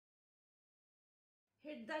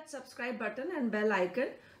Hit that subscribe button and bell icon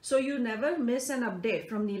so you never miss an update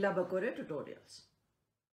from Neela Bakore tutorials.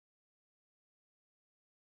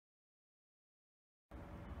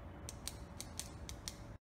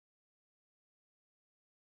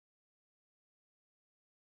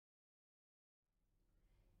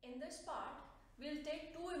 In this part, we'll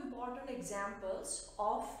take two important examples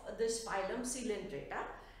of this phylum Cnideria,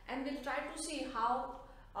 and we'll try to see how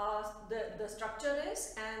the structure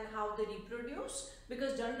is and how they reproduce,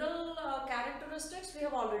 because general characteristics we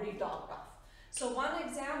have already talked of. So one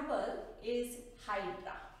example is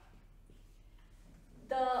Hydra.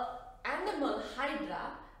 The animal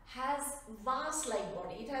Hydra has vase-like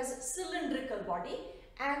body. It has cylindrical body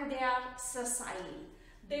and they are sessile.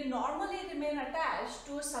 They normally remain attached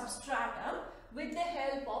to a substratum with the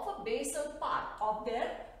help of a basal part of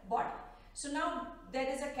their body. So now there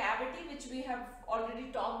is a cavity which we have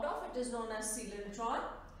already talked of. It is known as cylindron,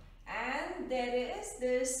 and there is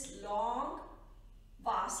this long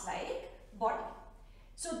vase-like body.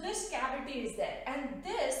 So this cavity is there, and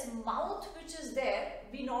this mouth which is there,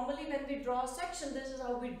 we normally when we draw a section, this is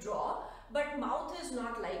how we draw, but mouth is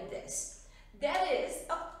not like this. There is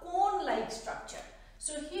a cone-like structure.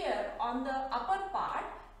 So here on the upper part,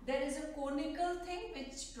 there is a conical thing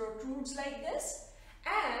which protrudes like this,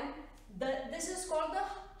 and this is called the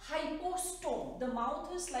hypostome. The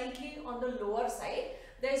mouth is slightly on the lower side.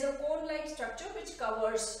 There is a cone-like structure which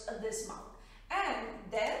covers this mouth, and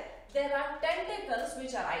then there are tentacles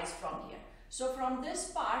which arise from here. So from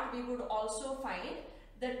this part, we would also find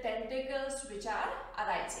the tentacles which are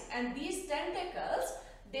arising, and these tentacles,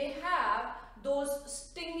 they have those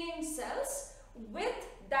stinging cells with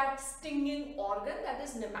that stinging organ, that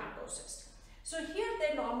is nematocyst. So here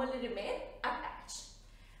they normally remain attached.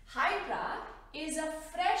 Hydra is a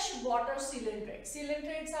freshwater cylindrate.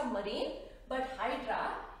 Cylindrates are marine, but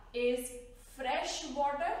Hydra is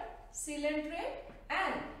freshwater cylindrate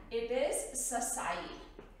and it is sessile.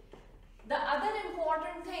 The other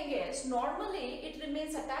important thing is normally it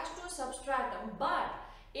remains attached to a substratum, but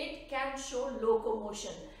it can show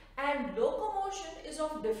locomotion, and locomotion is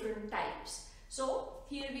of different types. So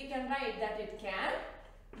here we can write that it can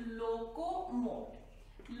locomote.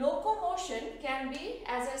 Locomotion can be,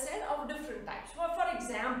 as I said, of different types. For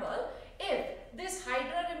example, if this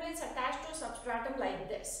Hydra remains attached to a substratum like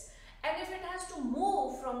this, and if it has to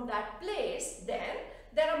move from that place, then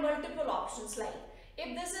there are multiple options. Like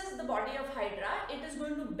if this is the body of Hydra, it is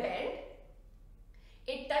going to bend.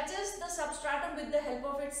 It touches the substratum with the help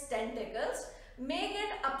of its tentacles, make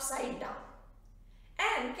it upside down,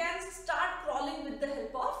 and can start crawling with the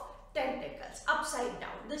help of tentacles upside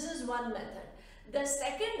down. This is one method. The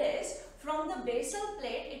second is from the basal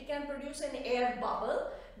plate, it can produce an air bubble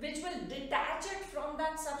which will detach it from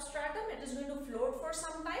that substratum. It is going to float for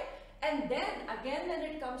some time, and then again when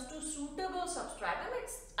it comes to suitable substratum,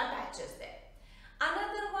 it attaches there.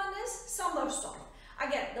 Another one is somersault.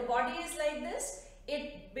 Again, the body is like this.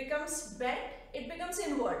 It becomes bent, it becomes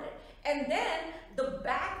inverted, and then the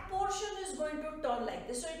back portion is going to turn like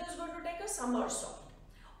this. So it is going to take a somersault.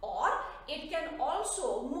 Or it can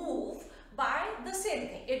also move by the same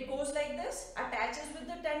thing. It goes like this, attaches with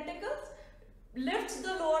the tentacles, lifts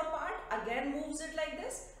the lower part, again moves it like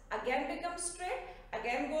this, again becomes straight,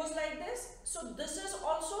 again goes like this. So this is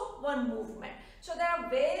also one movement. So there are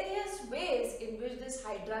various ways in which this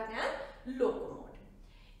Hydra can locomote.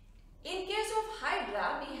 In case of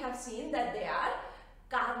Hydra, we have seen that they are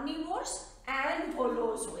carnivores and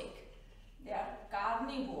holozoic. They are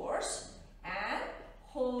carnivores and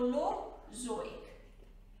holozoic.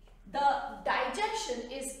 The digestion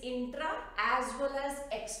is intra as well as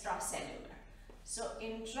extracellular. So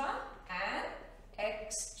intra and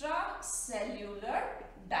extracellular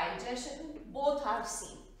digestion both are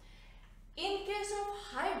seen. In case of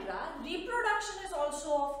Hydra, reproduction is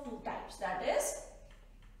also of two types, that is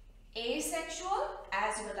asexual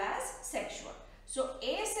as well as sexual. So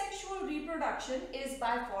asexual reproduction is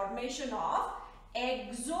by formation of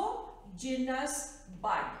exogenous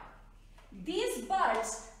bud. These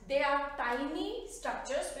buds, they are tiny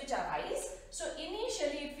structures which arise. So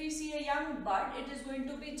initially if we see a young bud, it is going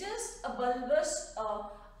to be just a bulbous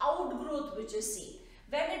outgrowth which is seen.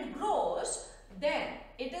 When it grows, then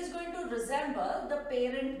it is going to resemble the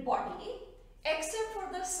parent body except for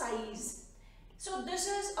the size. So this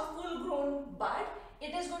is a full grown bud.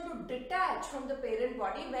 It is going to detach from the parent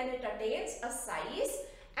body when it attains a size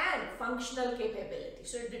and functional capability.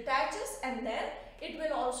 So it detaches, and then it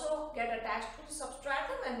will also get attached to the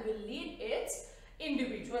substratum and will lead its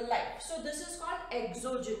individual life. So this is called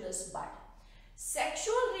exogenous bud.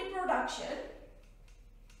 Sexual reproduction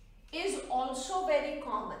is also very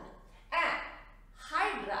common, and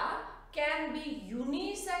can be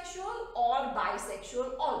unisexual or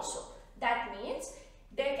bisexual also. That means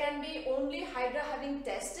there can be only Hydra having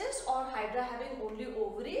testes or Hydra having only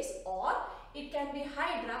ovaries, or it can be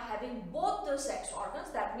Hydra having both the sex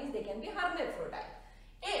organs. That means they can be hermaphrodite.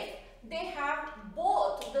 If they have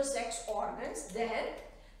both the sex organs, then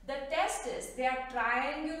the testes, they are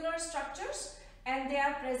triangular structures and they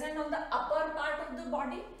are present on the upper part of the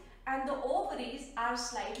body, and the ovaries are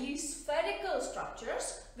slightly spherical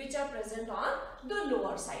structures which are present on the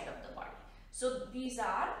lower side of the body. So these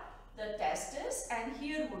are the testes and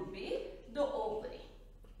here would be the ovary.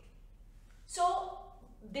 So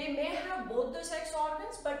they may have both the sex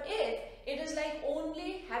organs, but if it is like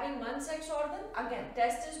only having one sex organ, again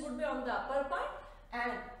testes would be on the upper part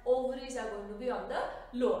and ovaries are going to be on the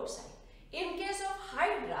lower side. In case of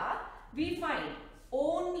Hydra, we find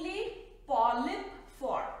only polyp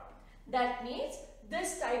form. That means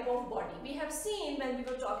this type of body. We have seen when we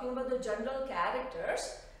were talking about the general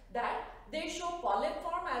characters that they show polyp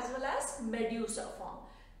form as well as medusa form.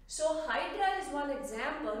 So Hydra is one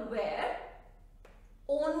example where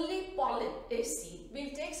only polyp is seen.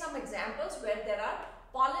 We'll take some examples where there are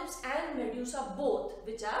polyps and medusa both,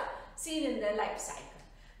 which are seen in their life cycle.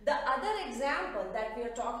 The other example that we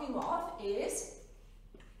are talking of is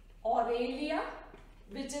Aurelia,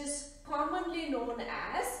 which is commonly known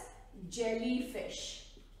as jellyfish.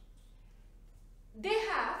 They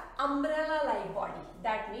have umbrella-like body.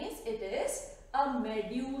 That means it is a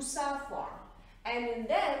medusa form, and in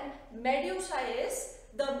them medusa is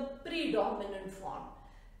the predominant form.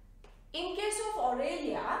 In case of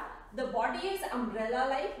Aurelia, the body is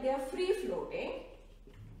umbrella-like. They are free-floating,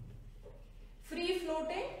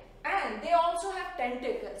 and they also have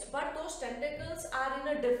tentacles, but those tentacles are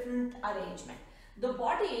in a different arrangement. The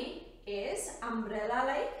body is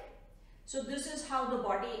umbrella-like. So this is how the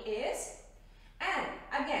body is, and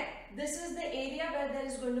again this is the area where there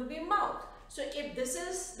is going to be mouth. So if this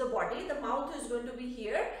is the body, the mouth is going to be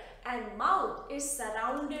here, and mouth is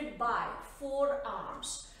surrounded by 4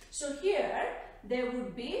 arms. So here there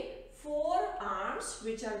would be 4 arms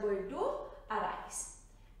which are going to arise,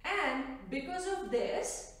 and because of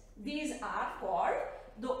this, these are called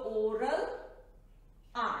the oral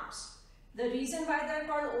arms. The reason why they are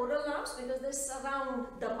called oral arms, because they surround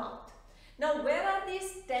the mouth. Now where are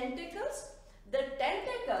these tentacles? The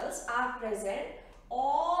tentacles are present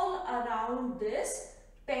all around this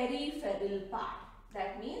peripheral part.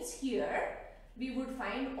 That means here we would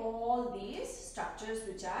find all these structures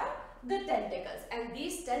which are the tentacles, and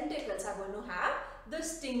these tentacles are going to have the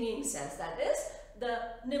stinging cells, that is the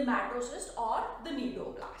nematocyst or the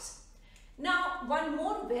nidoblast. Now one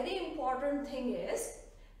more very important thing is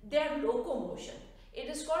their locomotion. It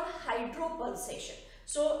is called hydropulsation.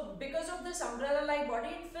 So because of this umbrella-like body,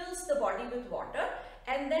 it fills the body with water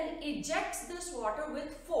and then ejects this water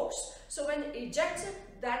with force. So when it ejects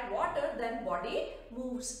that water, then body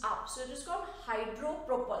moves up. So it is called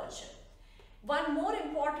hydropropulsion. One more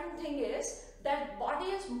important thing is that body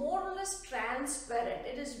is more or less transparent.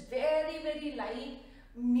 It is very, very light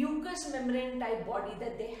mucous membrane type body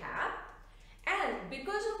that they have, and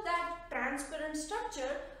because of that transparent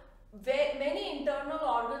structure, many internal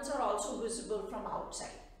organs are also visible from outside.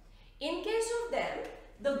 In case of them,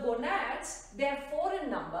 the gonads, they are 4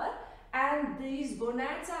 in number, and these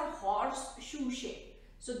gonads are horseshoe shaped.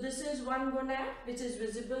 So this is one gonad which is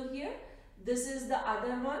visible here, this is the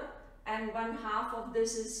other one, and one half of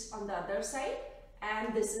this is on the other side,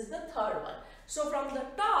 and this is the third one. So from the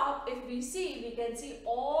top, if we see, we can see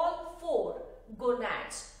all 4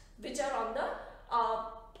 gonads which are on the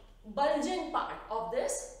bulging part of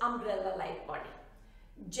this umbrella-like body.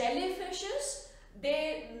 Jellyfishes,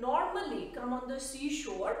 they normally come on the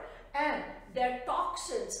seashore, and their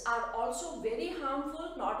toxins are also very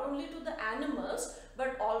harmful not only to the animals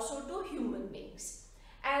but also to human beings.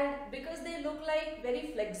 And because they look like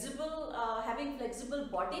very flexible, having flexible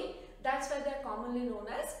body, that's why they are commonly known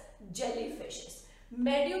as jellyfishes.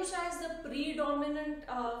 Medusa is the predominant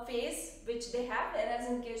phase which they have, whereas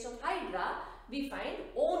in case of Hydra, we find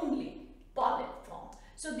only polyp form.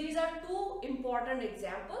 So these are 2 important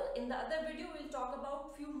examples. In the other video, we'll talk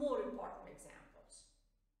about few more important examples.